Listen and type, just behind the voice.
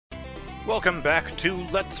Welcome back to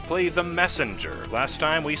Let's Play The Messenger. Last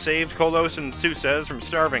time we saved Kolos and Suses from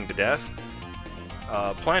starving to death,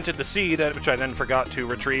 planted the seed, which I then forgot to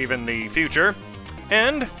retrieve in the future,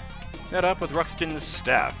 and met up with Ruxxtin's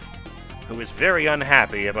staff, who is very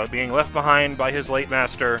unhappy about being left behind by his late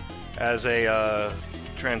master as a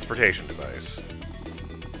transportation device.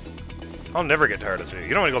 I'll never get tired of seeing. You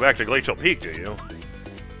don't want to go back to Glacial Peak, do you?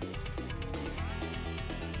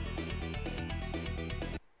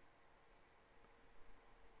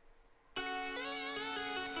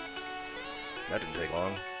 That didn't take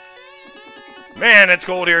long. Man, it's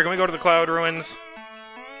cold here. Can we go to the Cloud Ruins?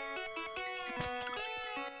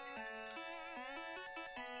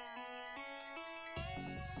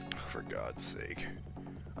 For God's sake.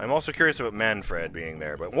 I'm also curious about Manfred being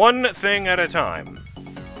there, but one thing at a time.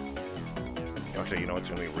 Actually, you know what's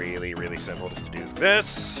going to be really, really simple? Just to do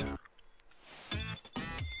this.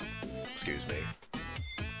 Excuse me.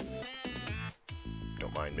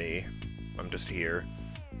 Don't mind me. I'm just here.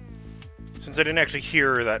 Since I didn't actually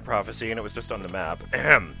hear that prophecy and it was just on the map.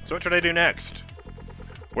 Ahem. So what should I do next?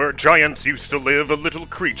 Where giants used to live, a little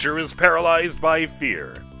creature is paralyzed by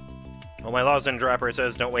fear. Well, my lozenge wrapper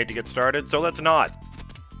says don't wait to get started, so let's not.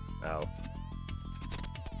 Oh.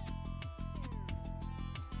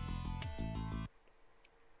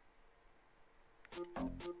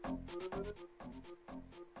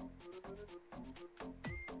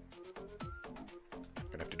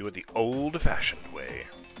 Gonna have to do it the old-fashioned way.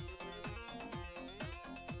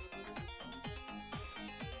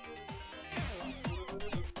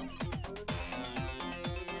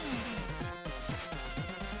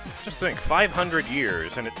 Just think, 500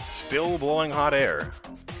 years, and it's still blowing hot air.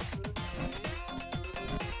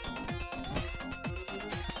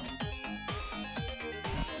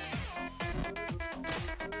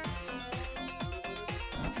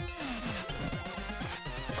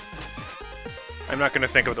 I'm not going to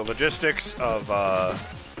think of the logistics of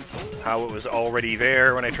how it was already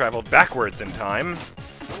there when I traveled backwards in time.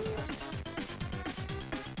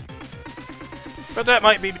 But that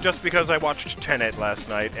might be just because I watched Tenet last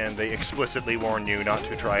night, and they explicitly warn you not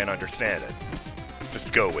to try and understand it.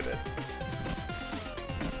 Just go with it.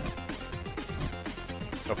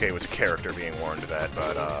 Okay, it was a character being warned of that,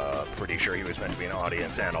 but pretty sure he was meant to be an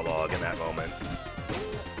audience analog in that moment.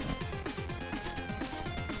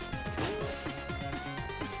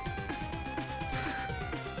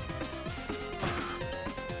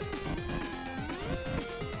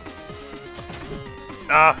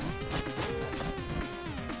 Ah!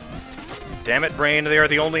 Damn it, Brain, they are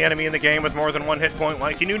the only enemy in the game with more than one hit point.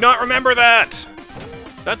 Why can you not remember that?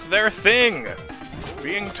 That's their thing.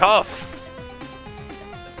 Being tough.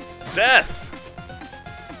 Death.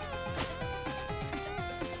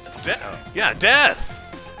 Yeah,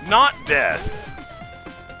 death. Not death.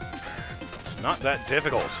 It's not that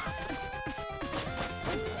difficult.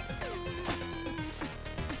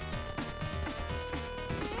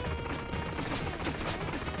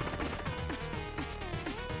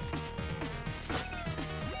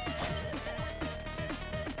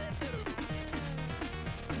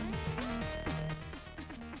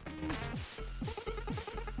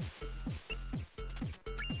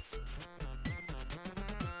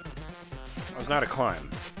 It was not a climb.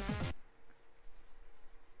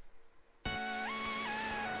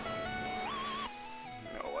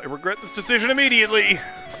 No, I regret this decision immediately!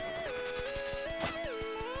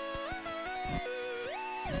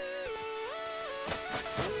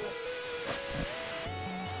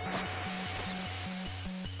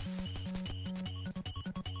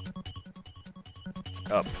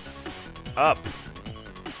 Up. Up!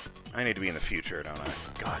 I need to be in the future, don't I?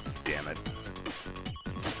 God damn it.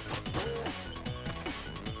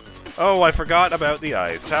 Oh, I forgot about the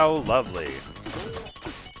ice. How lovely.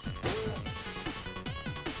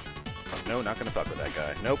 No, not gonna fuck with that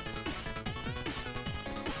guy. Nope.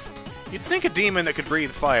 You'd think a demon that could breathe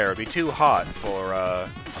fire would be too hot for,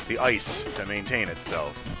 the ice to maintain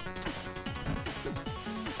itself.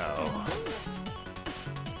 Oh.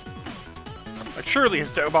 But surely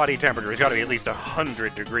his body temperature has got to be at least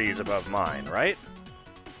 100 degrees above mine, right?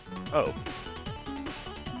 Oh.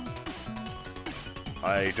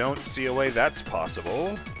 I don't see a way that's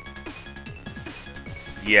possible.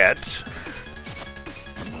 Yet.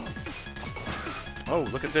 Oh,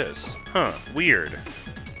 look at this. Huh, weird.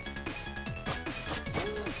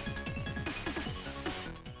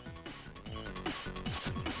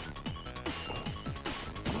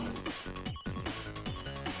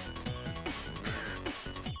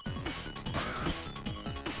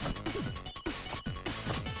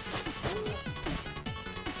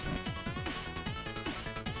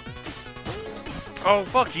 Oh,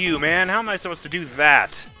 fuck you, man. How am I supposed to do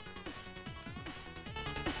that?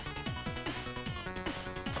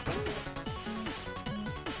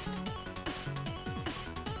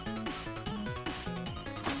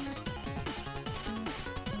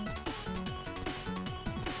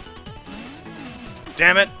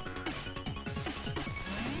 Damn it!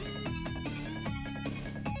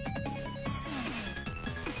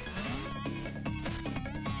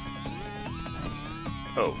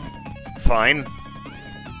 Oh. Fine.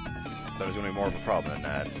 That was going to be more of a problem than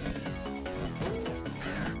that.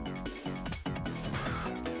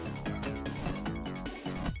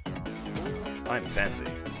 I'm fancy.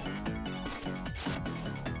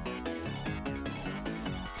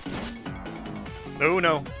 Oh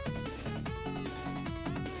no.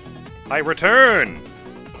 I return!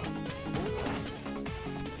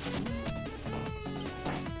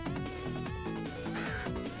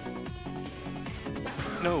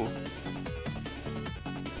 No.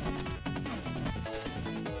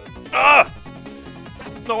 Ah!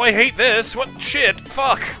 No, I hate this! What shit?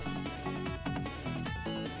 Fuck!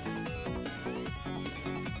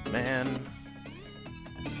 Man.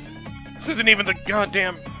 This isn't even the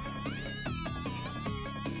goddamn...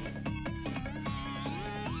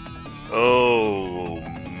 Oh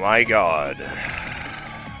my god.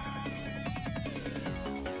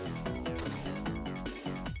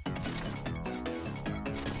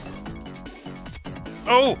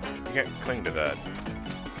 Oh! You can't cling to that.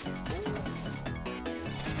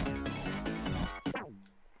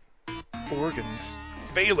 Organs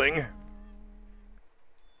failing.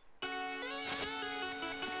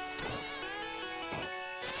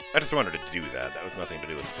 I just wanted to do that. That was nothing to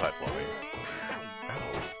do with platforming.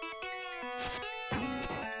 Ow.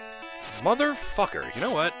 Motherfucker. You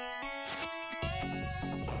know what?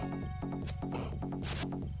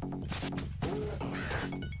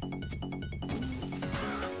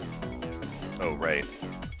 Oh, right.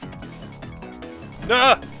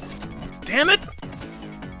 Ah! Damn it!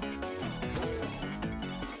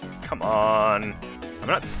 Come on. I'm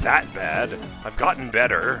not that bad. I've gotten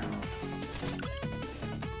better.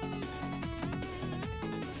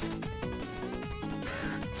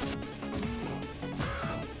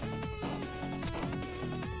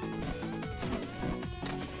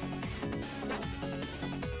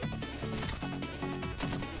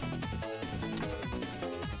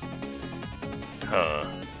 Huh.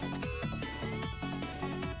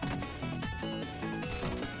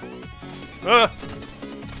 Ah!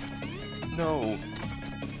 No.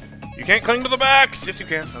 You can't cling to the backs! Yes, you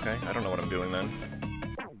can. Okay, I don't know what I'm doing then.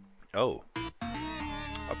 Oh.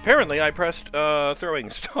 Apparently I pressed, throwing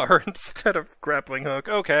star instead of grappling hook.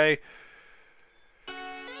 Okay.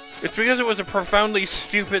 It's because it was a profoundly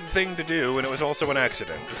stupid thing to do, and it was also an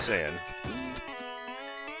accident. Just saying.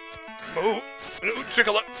 Oh! No,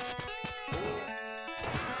 chickle up!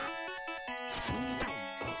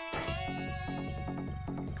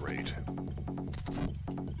 Great.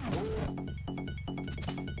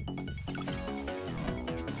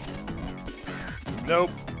 Nope.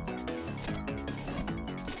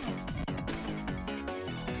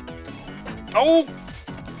 Oh!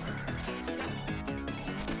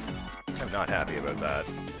 I'm not happy about that.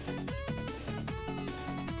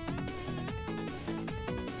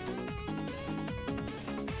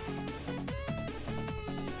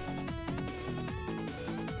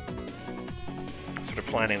 Sort of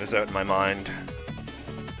planning this out in my mind.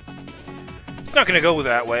 It's not gonna go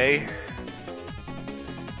that way.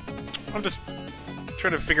 I'm just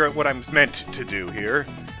trying to figure out what I'm meant to do here.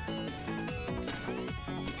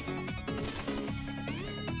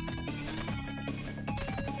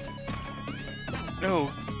 No.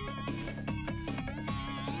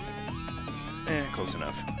 Close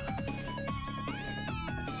enough.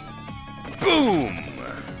 Boom!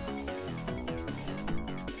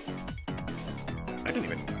 I didn't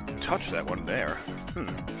even touch that one there. No,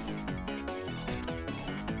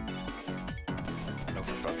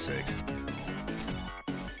 for fuck's sake.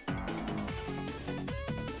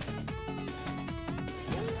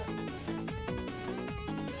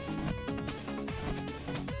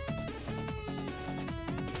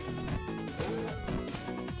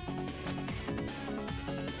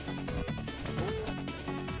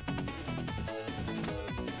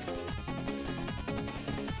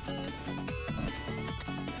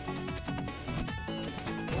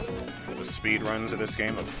 Speed runs of this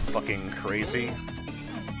game are fucking crazy.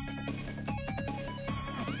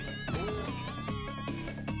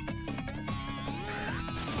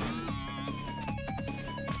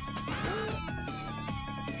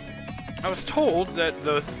 I was told that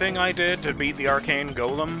the thing I did to beat the arcane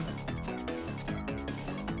golem,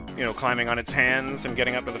 you know, climbing on its hands and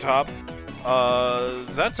getting up to the top.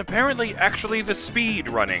 That's apparently actually the speed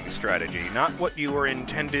running strategy, not what you were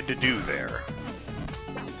intended to do there.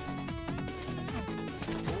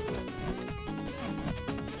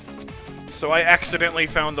 So I accidentally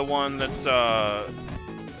found the one that's, how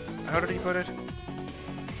did he put it?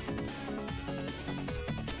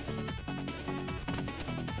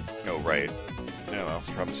 Oh, right. Yeah, well,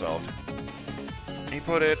 problem solved. He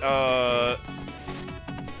put it,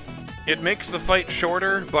 it makes the fight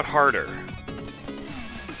shorter, but harder.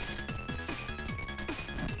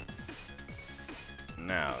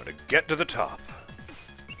 Now, to get to the top.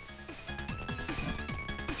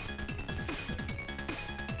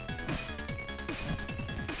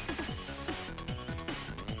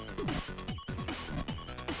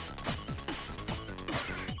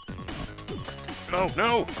 No,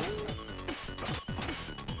 no!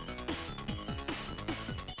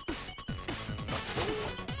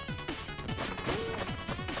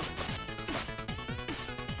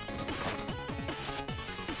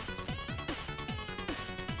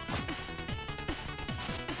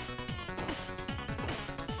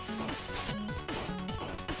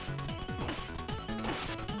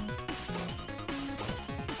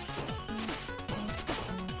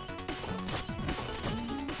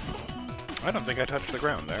 I don't think I touched the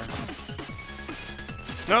ground there.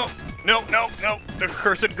 No! No, no, no! The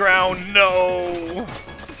cursed ground, no!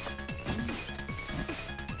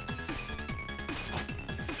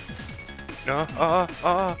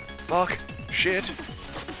 Fuck. Shit.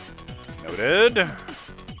 Noted.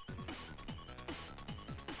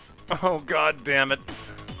 Oh, god damn it.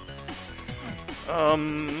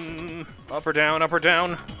 Up or down, up or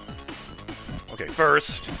down? Okay,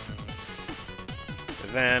 first.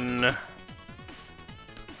 Then...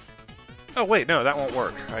 Oh, wait, no, that won't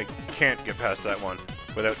work. I can't get past that one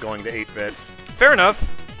without going to 8-bit. Fair enough.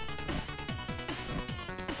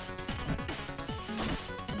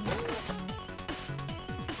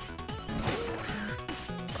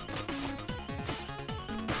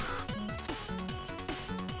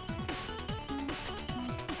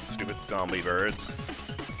 Stupid zombie birds.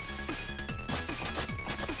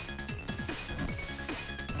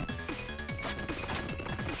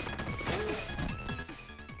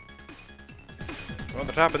 Well,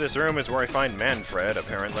 the top of this room is where I find Manfred,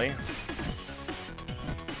 apparently.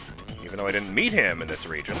 Even though I didn't meet him in this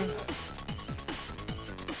region.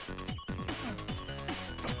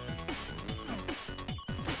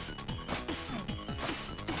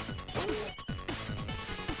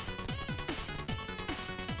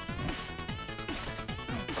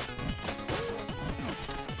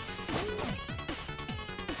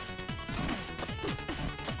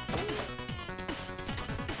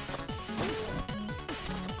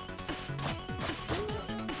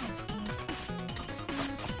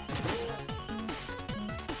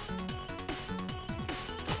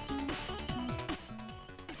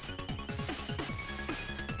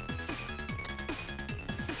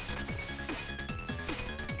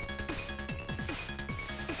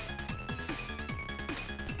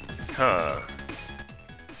 Huh.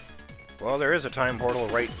 Well, there is a time portal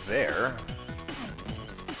right there.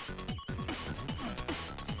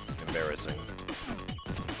 Embarrassing.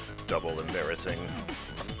 Double embarrassing.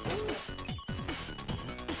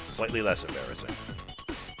 Slightly less embarrassing.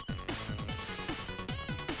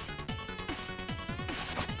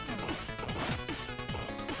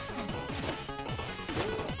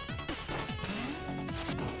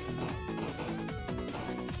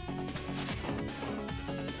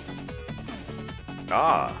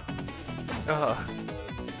 Ah.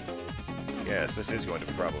 Yes, this is going to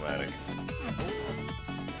be problematic.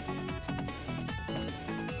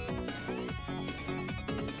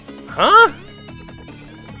 Huh?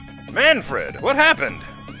 Manfred, what happened?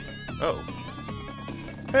 Oh.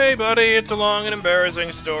 Hey, buddy, it's a long and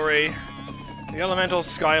embarrassing story. The elemental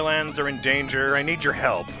Skylands are in danger. I need your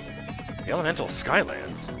help. The elemental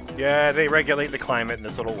Skylands? Yeah, they regulate the climate in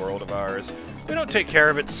this little world of ours. If we don't take care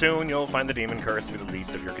of it soon, you'll find the demon curse to be the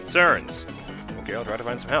least of your concerns. Okay, I'll try to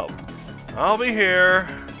find some help. I'll be here.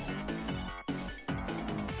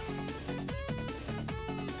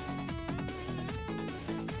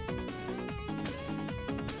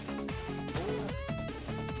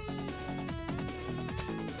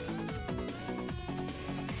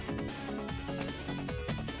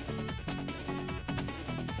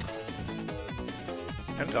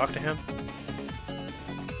 Can I talk to him?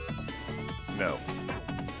 No.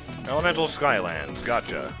 Elemental Skylands,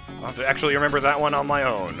 gotcha. I'll have to actually remember that one on my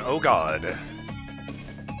own. Oh god.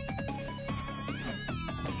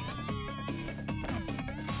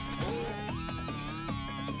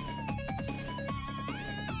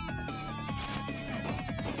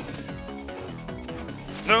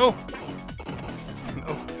 No!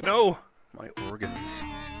 No, no! My organs.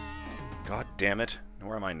 God damn it.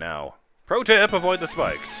 Where am I now? Pro tip, avoid the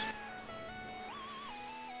spikes.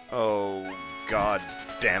 Oh, god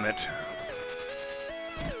damn it.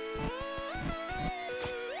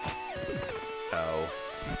 Oh.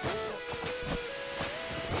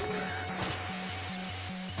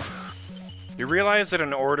 You realize that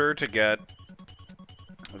in order to get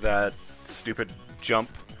that stupid jump,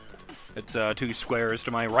 it's 2 squares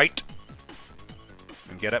to my right,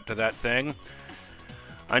 and get up to that thing,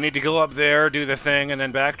 I need to go up there, do the thing, and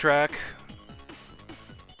then backtrack.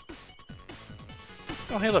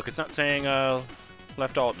 Oh, hey, look, it's not saying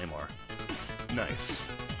left alt anymore. Nice.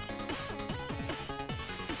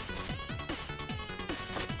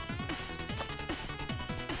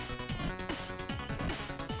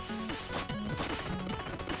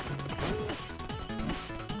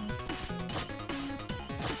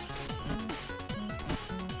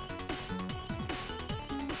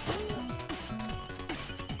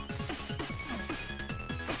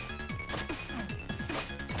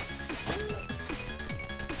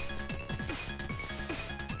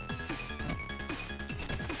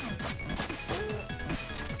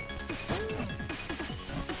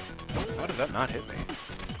 How did that not hit me?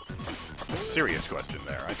 Serious question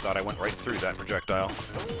there. I thought I went right through that projectile.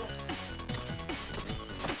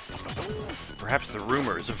 Perhaps the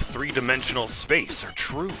rumors of 3-dimensional space are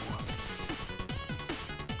true.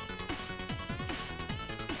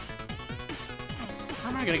 How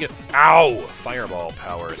am I gonna get... Ow! Fireball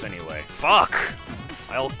powers, anyway. Fuck!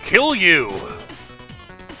 I'll kill you!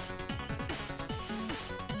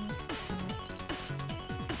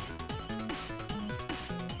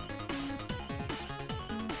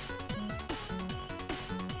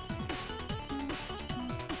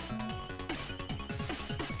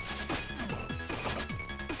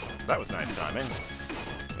 That was nice timing,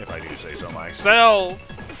 if I do say so myself.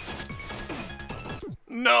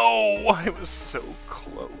 No, I was so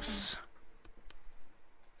close.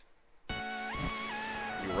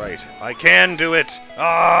 You're right. I can do it.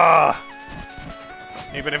 Ah!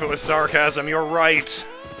 Even if it was sarcasm, you're right.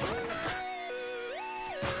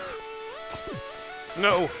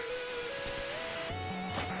 No.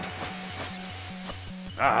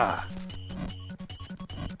 Ah.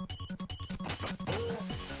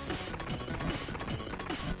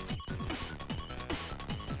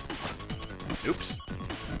 Oops.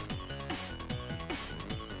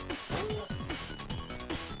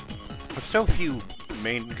 With so few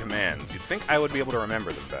main commands, you'd think I would be able to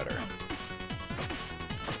remember them better.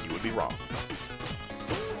 You would be wrong.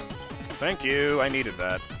 Thank you, I needed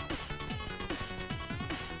that.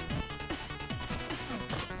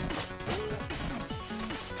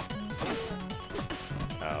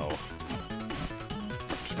 Oh.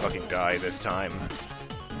 Just fucking die this time.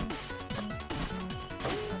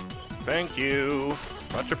 Thank you.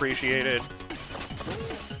 Much appreciated.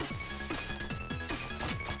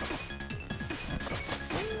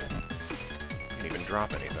 Can't even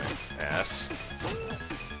drop anything. Ass.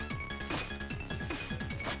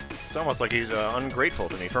 It's almost like he's ungrateful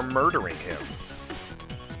to me for murdering him.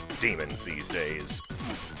 Demons these days.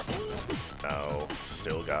 Oh,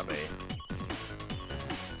 still got me.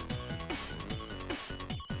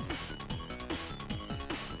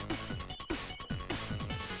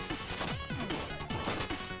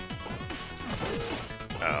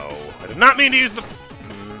 Oh, I did not mean to use the...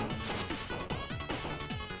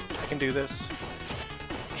 I can do this.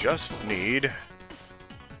 Just need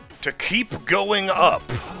to keep going up.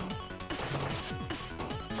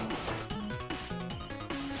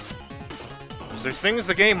 There's things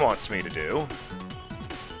the game wants me to do.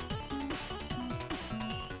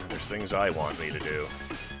 And there's things I want me to do.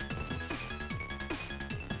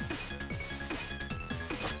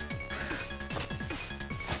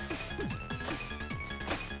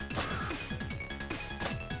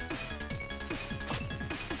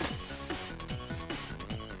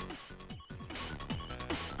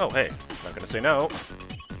 Oh, hey, not gonna say no.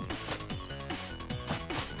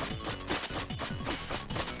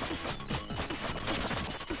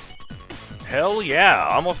 Hell yeah,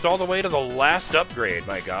 almost all the way to the last upgrade,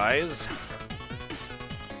 my guys.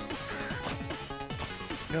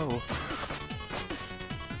 No.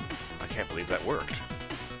 I can't believe that worked.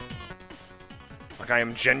 Like, I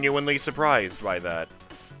am genuinely surprised by that.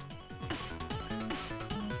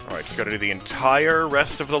 Alright, just gotta do the entire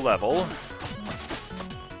rest of the level.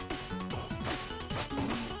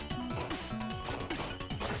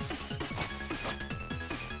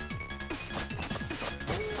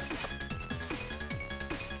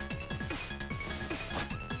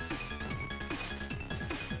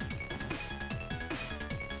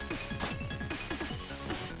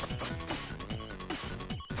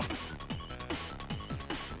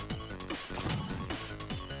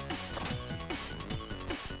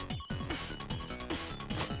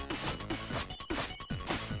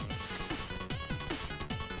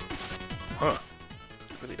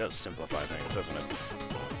 does simplify things, doesn't it?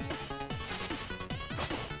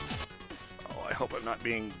 Oh, I hope I'm not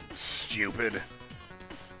being stupid.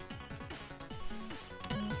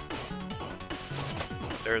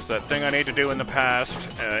 There's that thing I need to do in the past,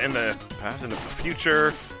 in the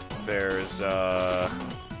future. There's,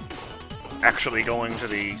 actually going to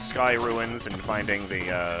the Sky Ruins and finding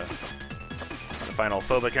the final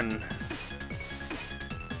Phobican.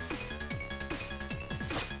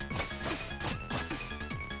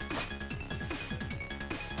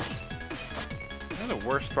 And the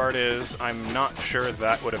worst part is, I'm not sure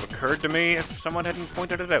that would have occurred to me if someone hadn't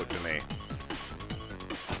pointed it out to me.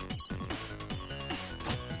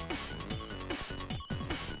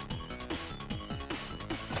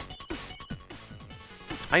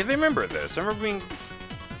 I remember this. I remember being...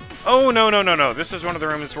 Oh, no. This is one of the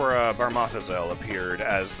rooms where Barmathazel appeared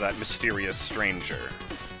as that mysterious stranger.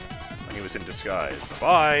 When he was in disguise.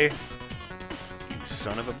 Bye! You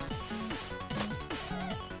son of a...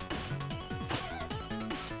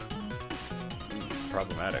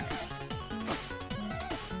 Problematic.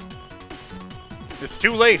 It's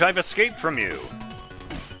too late! I've escaped from you!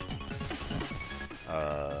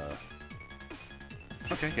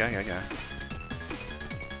 Okay, yeah.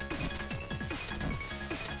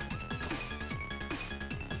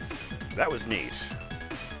 That was neat.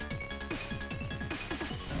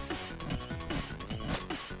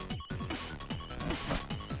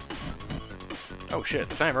 Oh shit,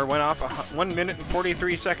 the timer went off 1 minute and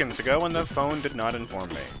 43 seconds ago and the phone did not inform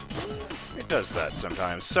me. It does that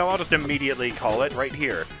sometimes, so I'll just immediately call it right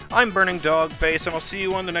here. I'm BurningDogFace and I'll see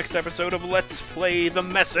you on the next episode of Let's Play The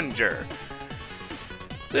Messenger.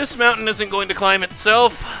 This mountain isn't going to climb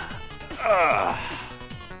itself.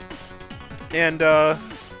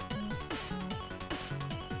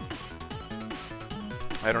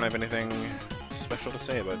 I don't have anything special to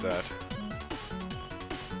say about that.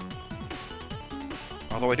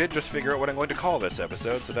 Although I did just figure out what I'm going to call this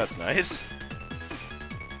episode, so that's nice.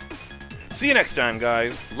 See you next time,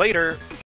 guys. Later.